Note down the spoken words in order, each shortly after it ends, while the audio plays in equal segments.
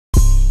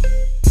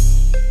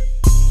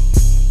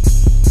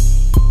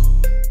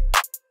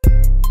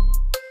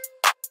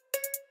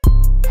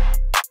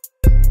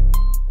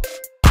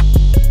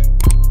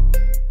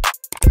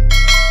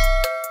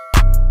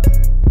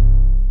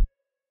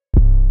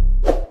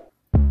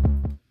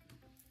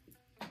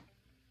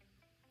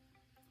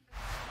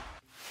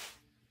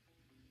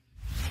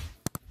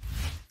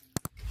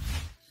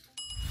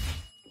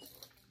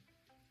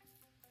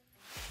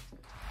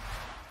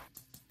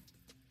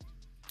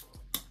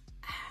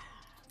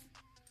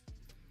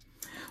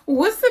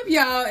What's up,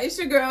 y'all? It's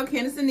your girl,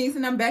 Candace Denise,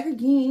 and I'm back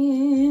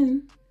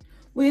again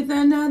with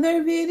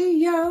another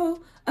video.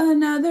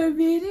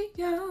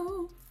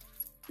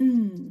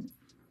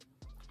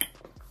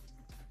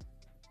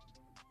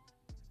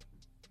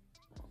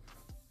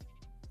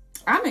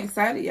 I'm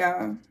excited,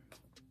 y'all.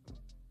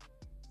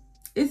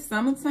 It's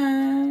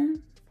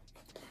summertime.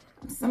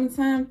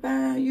 Summertime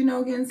fine, you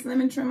know, getting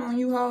slim and trim on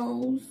you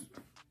hoes.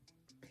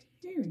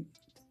 Period.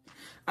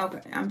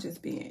 Okay, I'm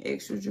just being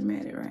extra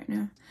dramatic right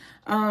now.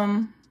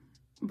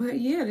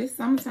 But yeah, this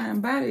summertime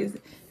body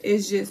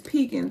is just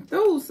peeking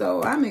through,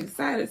 so I'm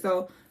excited.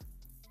 So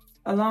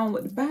along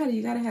with the body,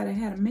 you gotta have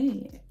a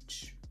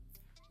match.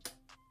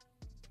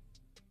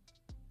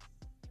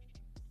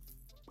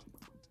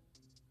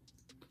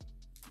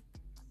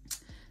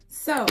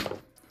 So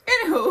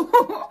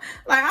anywho,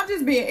 like, I'm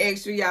just being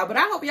extra, y'all, but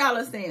I hope y'all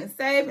are staying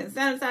safe and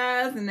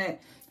sanitized, and that,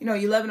 you know,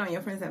 you loving on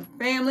your friends and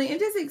family and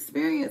just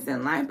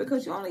experiencing life,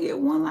 because you only get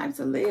one life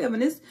to live,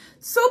 and it's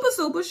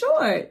super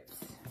short.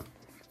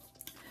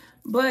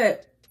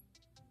 But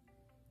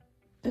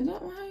is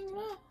that hanging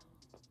on?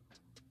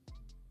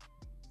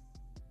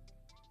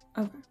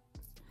 Okay,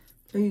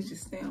 please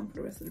just stay on for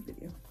the rest of the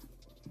video.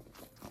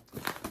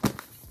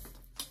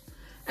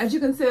 As you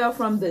can tell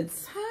from the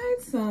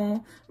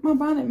title, my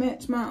bonnet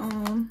matched my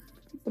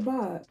the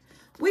bob.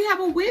 We have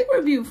a wig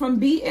review from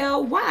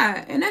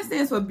BLY, and that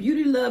stands for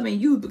Beauty, Love, and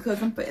Youth,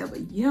 because I'm forever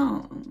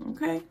young,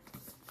 okay?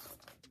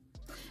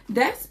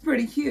 That's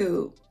pretty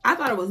cute. I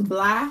thought it was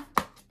BLY,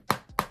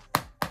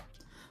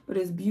 but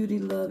it's Beauty,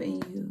 Love,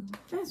 and Youth.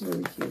 That's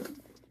really cute.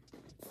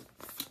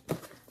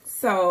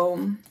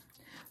 So,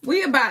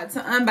 we about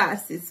to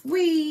unbox this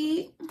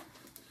wig.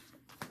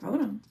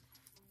 Hold on.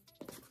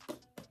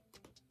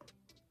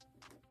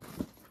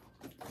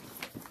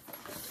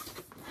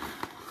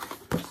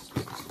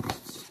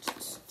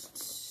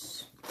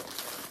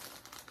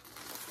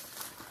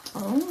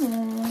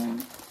 Oh,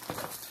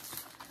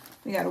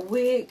 we got a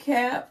wig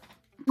cap.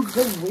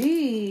 The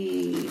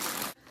wig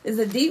is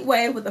a deep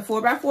wave with a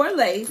 4x4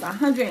 lace,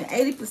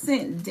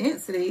 180%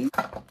 density.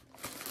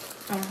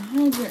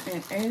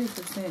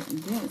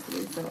 180%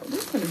 density. So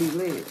this is gonna be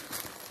lit.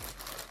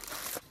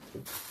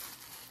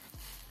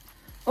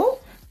 Oh,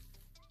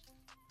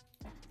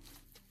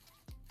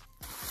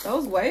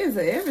 those waves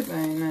are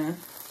everything now.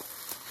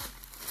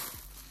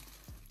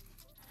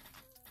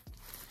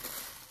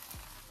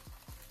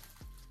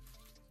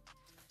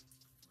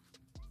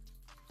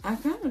 I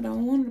kind of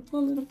don't want to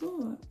pull it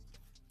apart.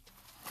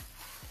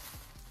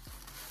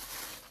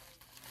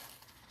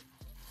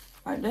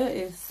 Like, that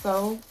is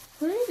so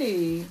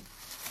pretty.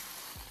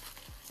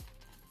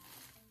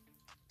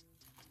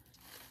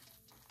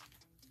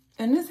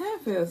 And this hair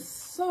feels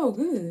so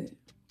good.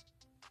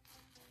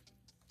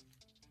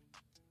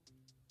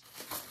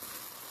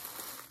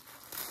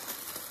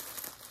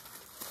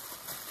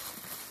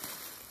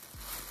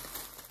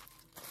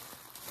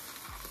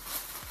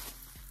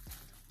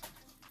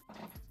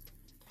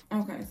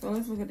 Okay, so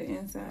let's look at the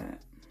inside.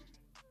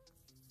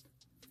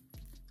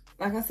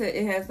 Like I said,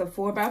 it has the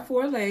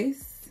 4x4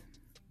 lace.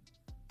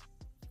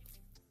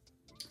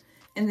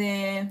 And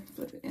then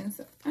flip it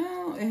inside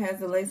out. It has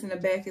the lace in the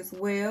back as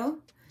well.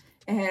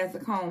 It has the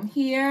comb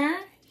here,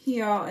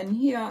 and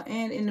here,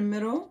 and in the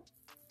middle.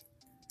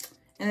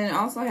 And then it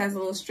also has a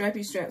little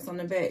strappy straps on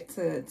the back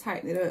to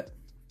tighten it up.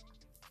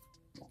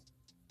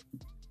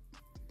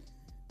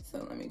 So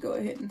let me go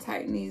ahead and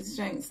tighten these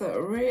janks up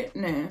right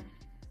now.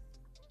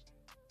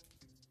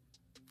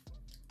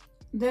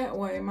 That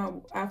way,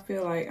 I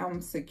feel like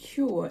I'm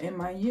secure in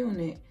my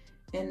unit,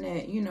 and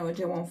that, you know, it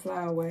just won't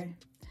fly away.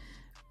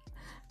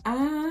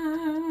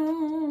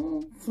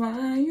 I'll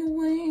fly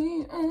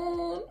away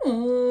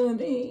on the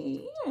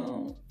day.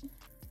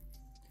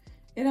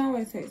 It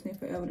always takes me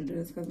forever to do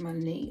this because my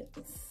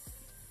nails.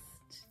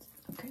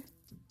 Okay.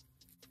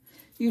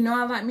 You know,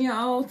 I like me an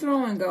old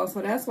throw and go,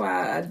 so that's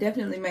why I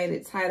definitely made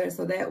it tighter,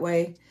 so that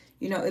way,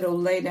 you know, it'll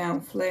lay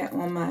down flat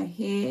on my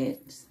head.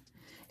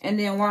 And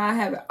then while I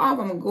have it off,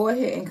 I'm going to go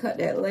ahead and cut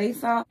that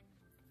lace off.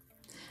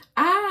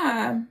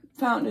 I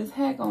found this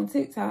hack on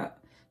TikTok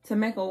to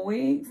make a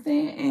wig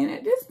stand. And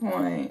at this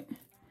point,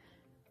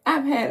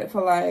 I've had it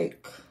for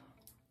like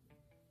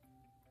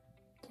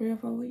 3 or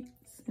 4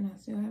 weeks. And I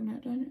still have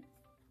not done it.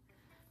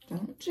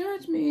 Don't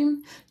judge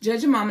me.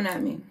 Judge your mama,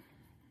 not me.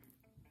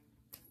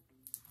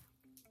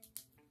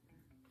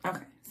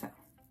 Okay, so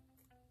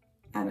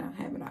I don't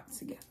have it all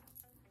together.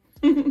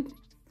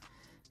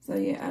 So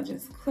yeah, I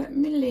just cut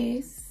my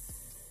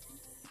lace.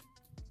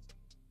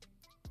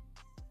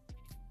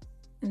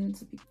 And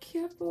to be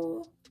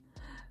careful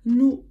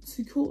not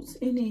to cut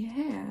any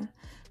hair.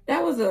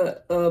 That was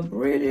a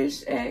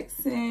British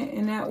accent,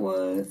 and that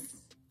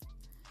was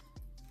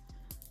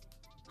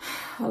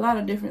a lot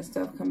of different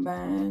stuff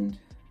combined.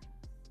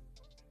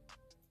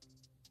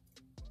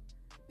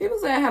 People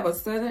say I have a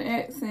Southern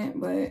accent,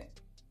 but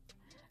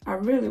I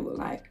really would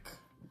like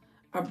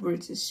a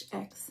British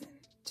accent.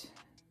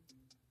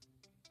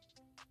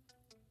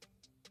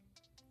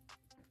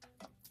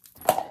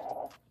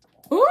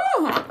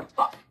 Ooh!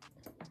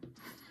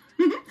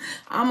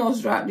 I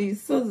almost dropped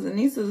these scissors, and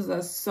these scissors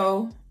are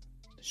so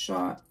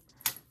sharp.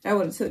 That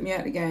would have took me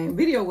out the game.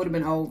 Video would have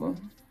been over.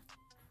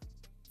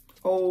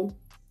 Oh,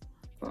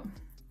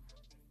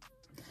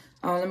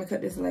 let me cut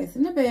this lace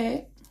in the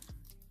back.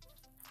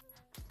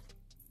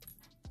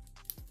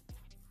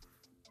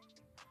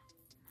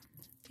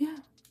 Yeah.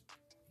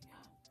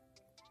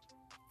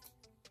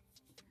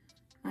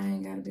 I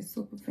ain't gotta be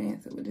super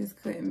fancy with this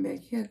cutting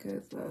back here,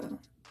 cause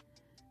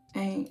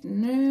ain't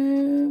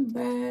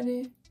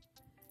nobody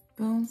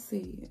gonna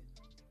see it.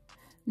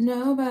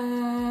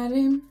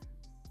 Nobody,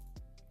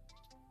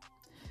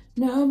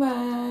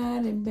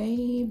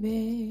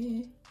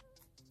 baby.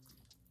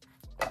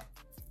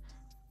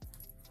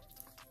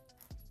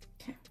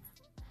 Okay,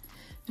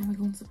 now we're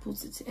going to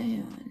put it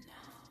in.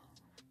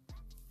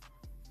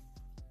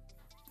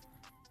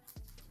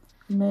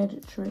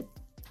 Magic trick.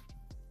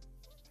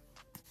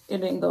 It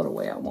didn't go the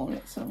way I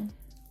wanted, so.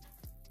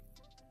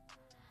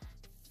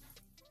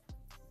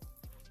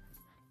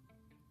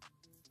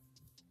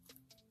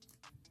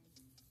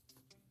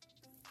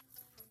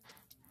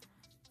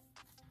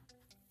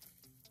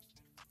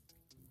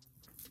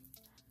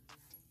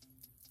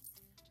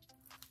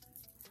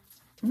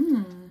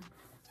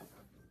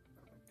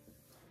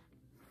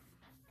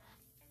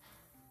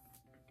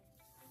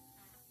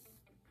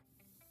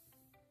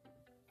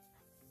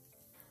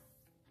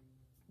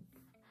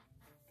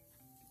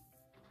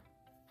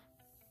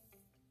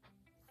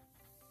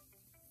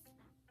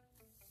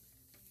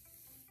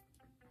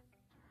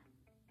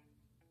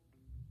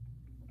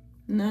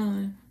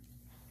 None.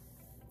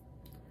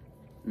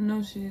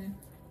 No shit.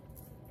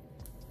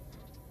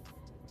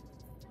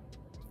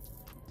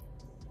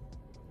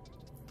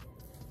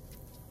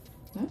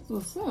 That's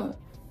what's up.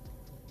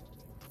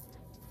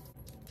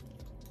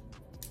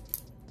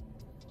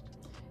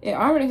 It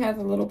already has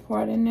a little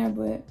part in there,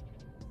 but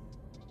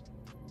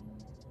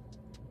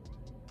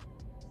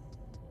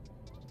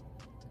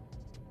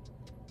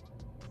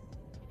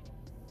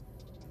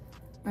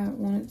I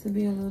want it to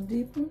be a little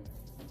deeper.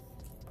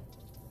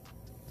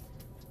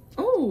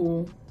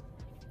 Oh.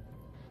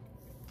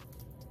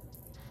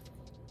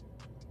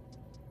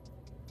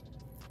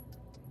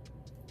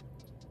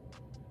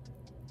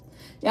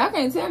 Y'all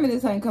can't tell me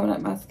this ain't coming up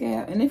my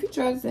scalp. And if you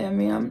try to tell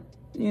me,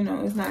 you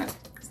know, it's not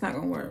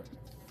gonna work.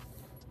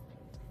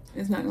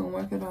 It's not gonna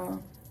work at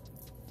all.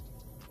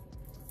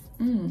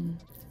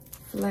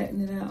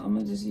 Flatten it out. I'm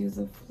gonna just use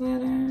a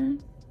flat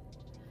iron,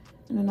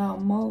 and then I'll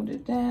mold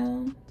it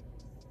down.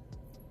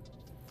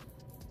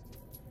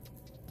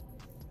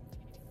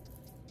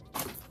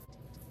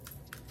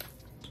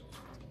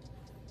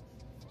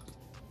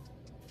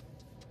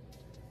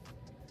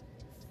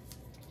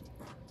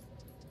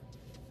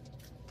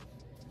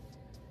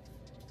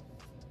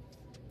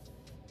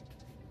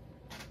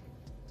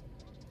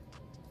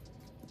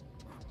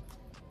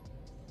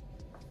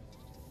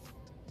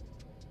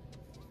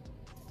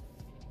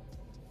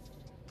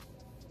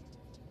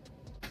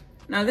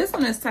 Now this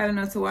one is tight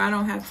enough to where I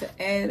don't have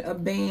to add a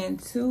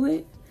band to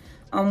it.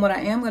 What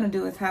I am gonna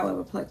do is,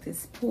 however, pluck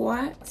this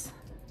part,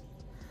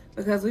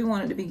 because we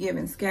want it to be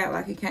giving scalp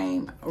like it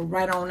came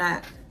right on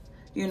that,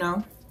 you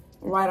know,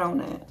 right on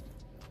that.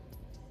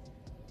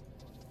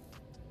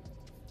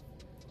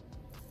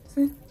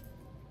 See?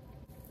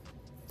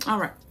 All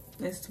right,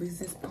 let's tweeze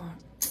this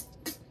part.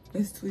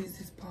 Let's tweeze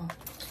this part.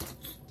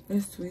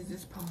 Let's tweeze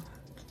this part.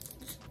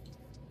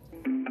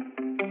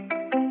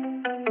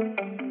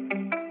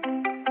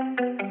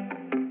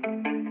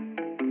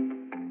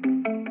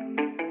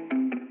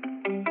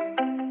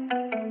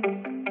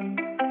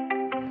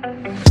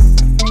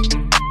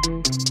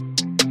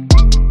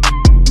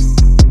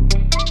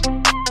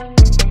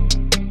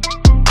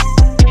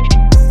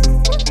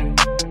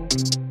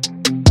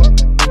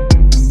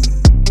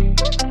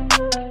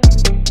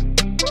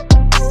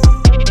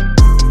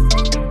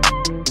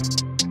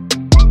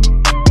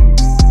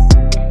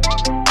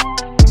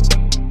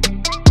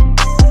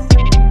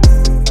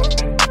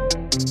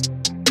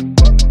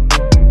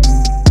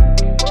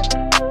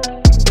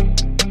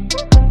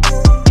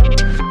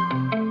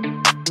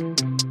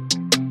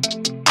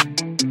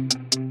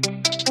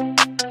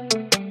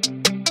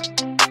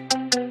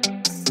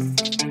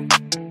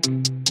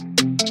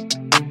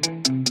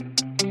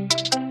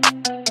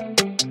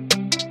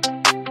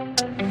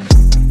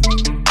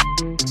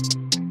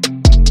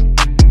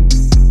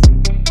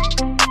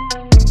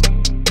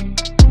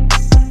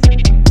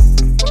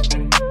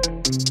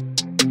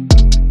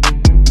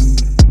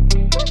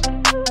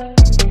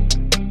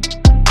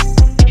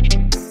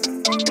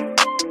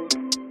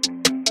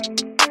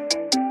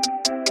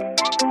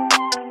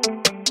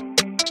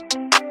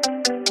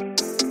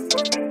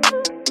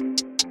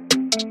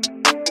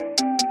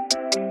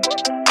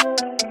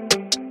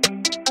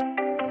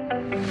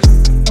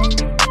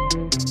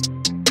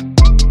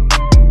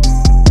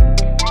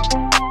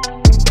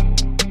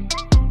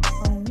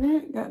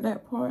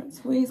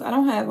 Squeeze. I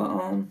don't have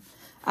a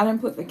I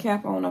didn't put the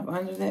cap on up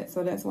under that,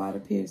 so that's why it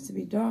appears to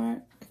be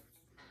dark.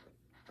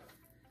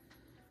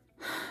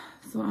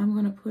 So I'm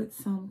gonna put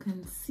some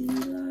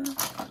concealer.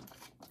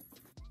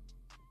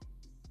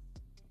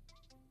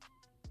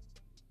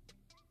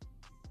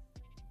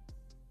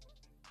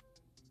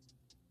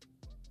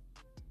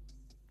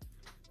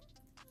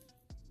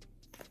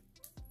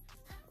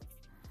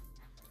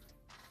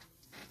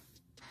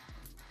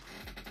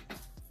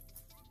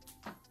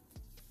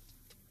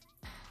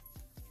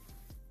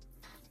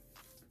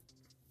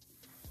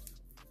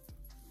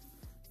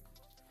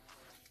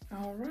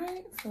 All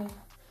right, so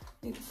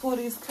need to pull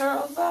these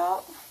curls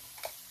out.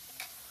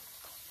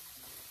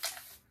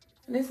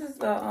 This is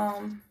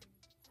the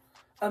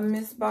a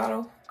mist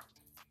bottle.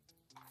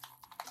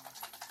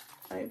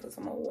 I need to put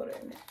some more water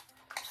in it.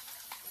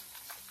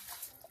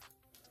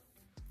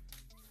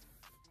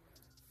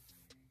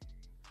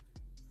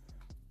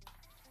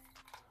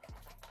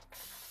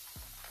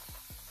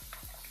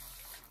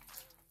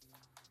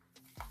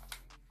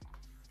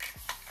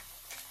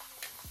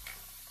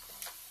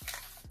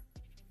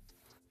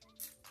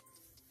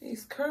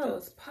 These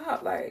curls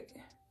pop like,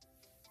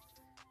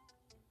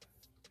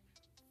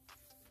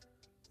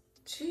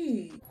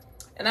 gee.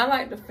 And I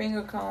like to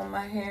finger comb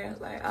my hair.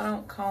 Like, I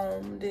don't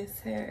comb this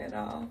hair at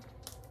all.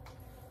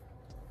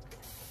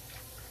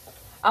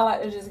 I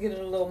like to just get it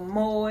a little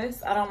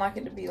moist. I don't like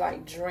it to be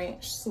like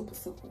drenched, super,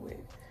 super wet.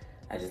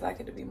 I just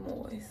like it to be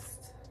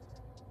moist.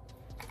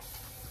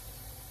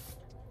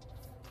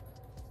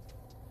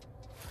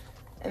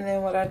 And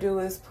then what I do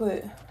is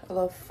put a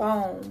little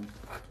foam,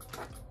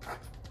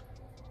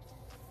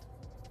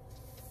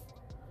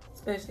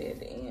 especially at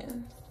the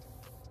end.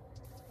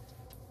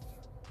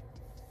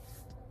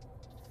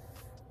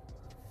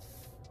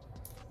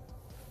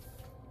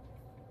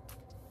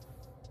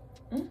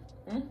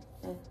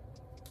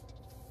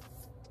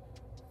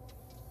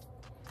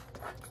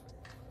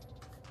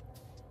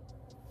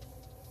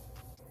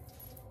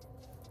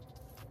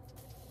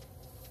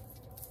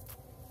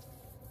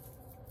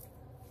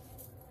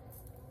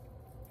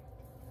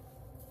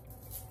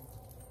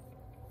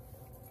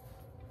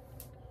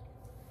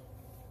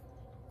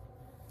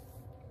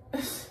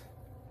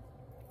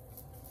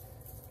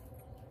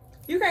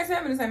 You can't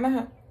tell me this ain't my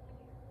hair.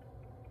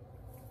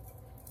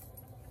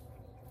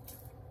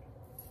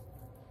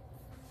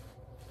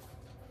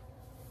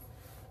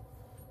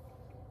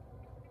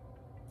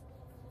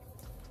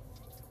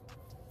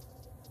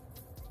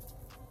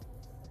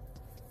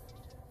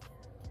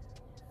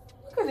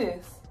 Look at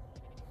this.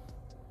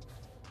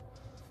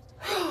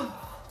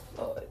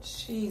 Lord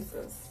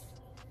Jesus.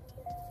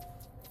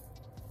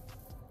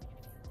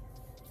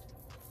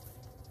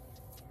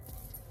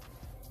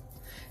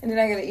 And then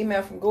I get an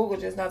email from Google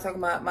just now talking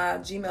about my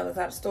Gmail is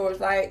out of storage.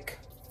 Like,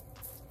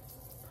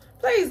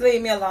 please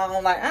leave me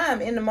alone. Like,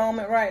 I'm in the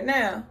moment right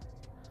now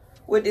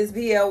with this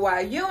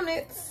BLY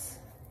units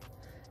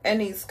and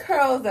these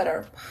curls that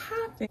are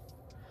popping.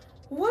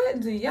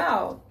 What do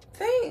y'all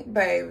think,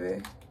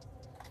 baby?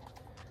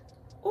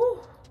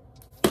 Ooh.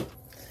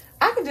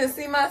 I can just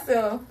see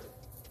myself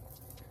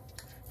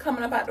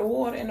coming up out the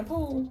water in the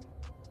pool.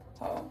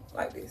 Oh,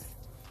 like this.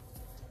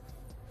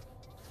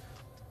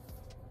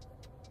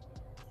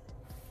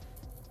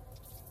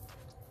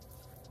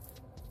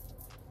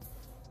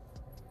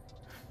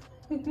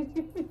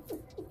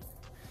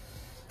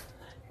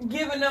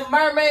 Giving them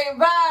mermaid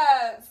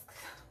vibes,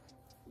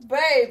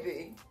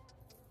 baby.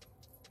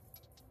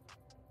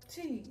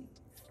 Jeez,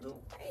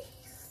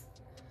 Louise.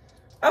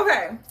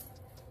 Okay,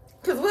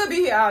 because we'll be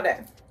here all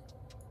day.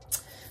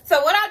 So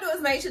what I do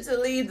is make sure to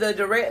leave the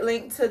direct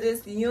link to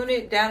this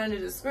unit down in the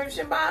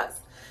description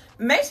box.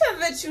 Make sure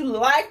that you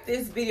like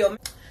this video.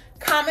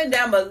 Comment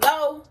down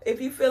below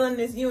if you're feeling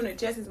this unit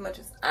just as much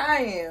as I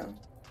am.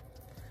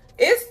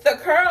 It's the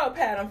curl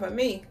pattern for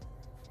me.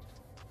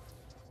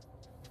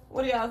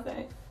 What do y'all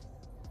think?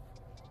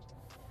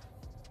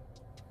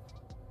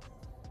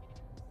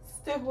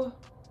 Stipple.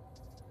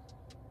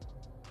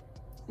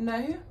 Not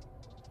here?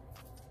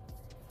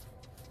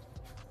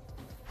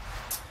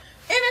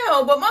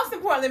 Anyhow, but most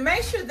importantly,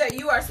 make sure that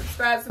you are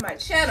subscribed to my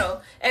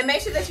channel and make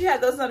sure that you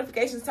have those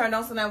notifications turned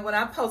on so that when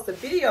I post a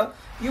video,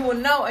 you will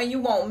know and you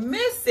won't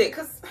miss it.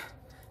 Because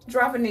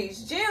dropping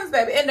these gems,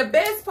 baby. And the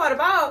best part of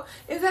all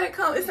is that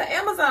it's an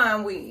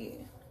Amazon wig.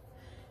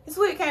 This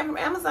wig came from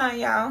Amazon,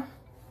 y'all.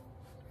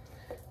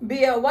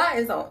 BLY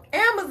is on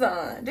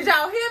Amazon. Did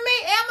y'all hear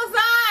me?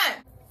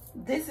 Amazon!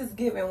 This is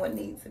giving what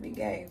needs to be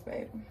gave,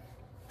 baby.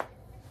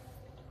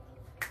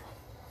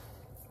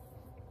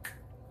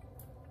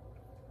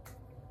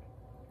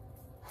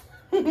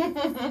 Okay,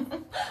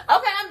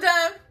 I'm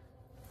done.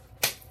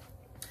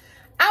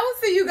 I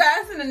will see you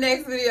guys in the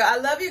next video. I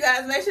love you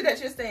guys. Make sure that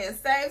you're staying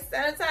safe,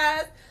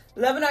 sanitized,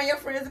 loving on your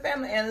friends and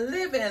family, and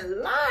living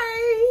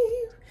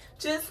life.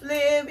 Just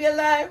live your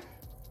life.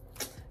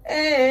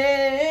 And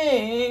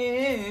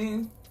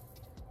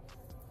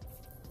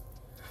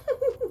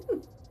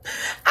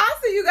I'll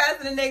see you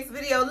guys in the next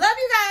video. Love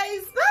you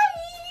guys. Bye.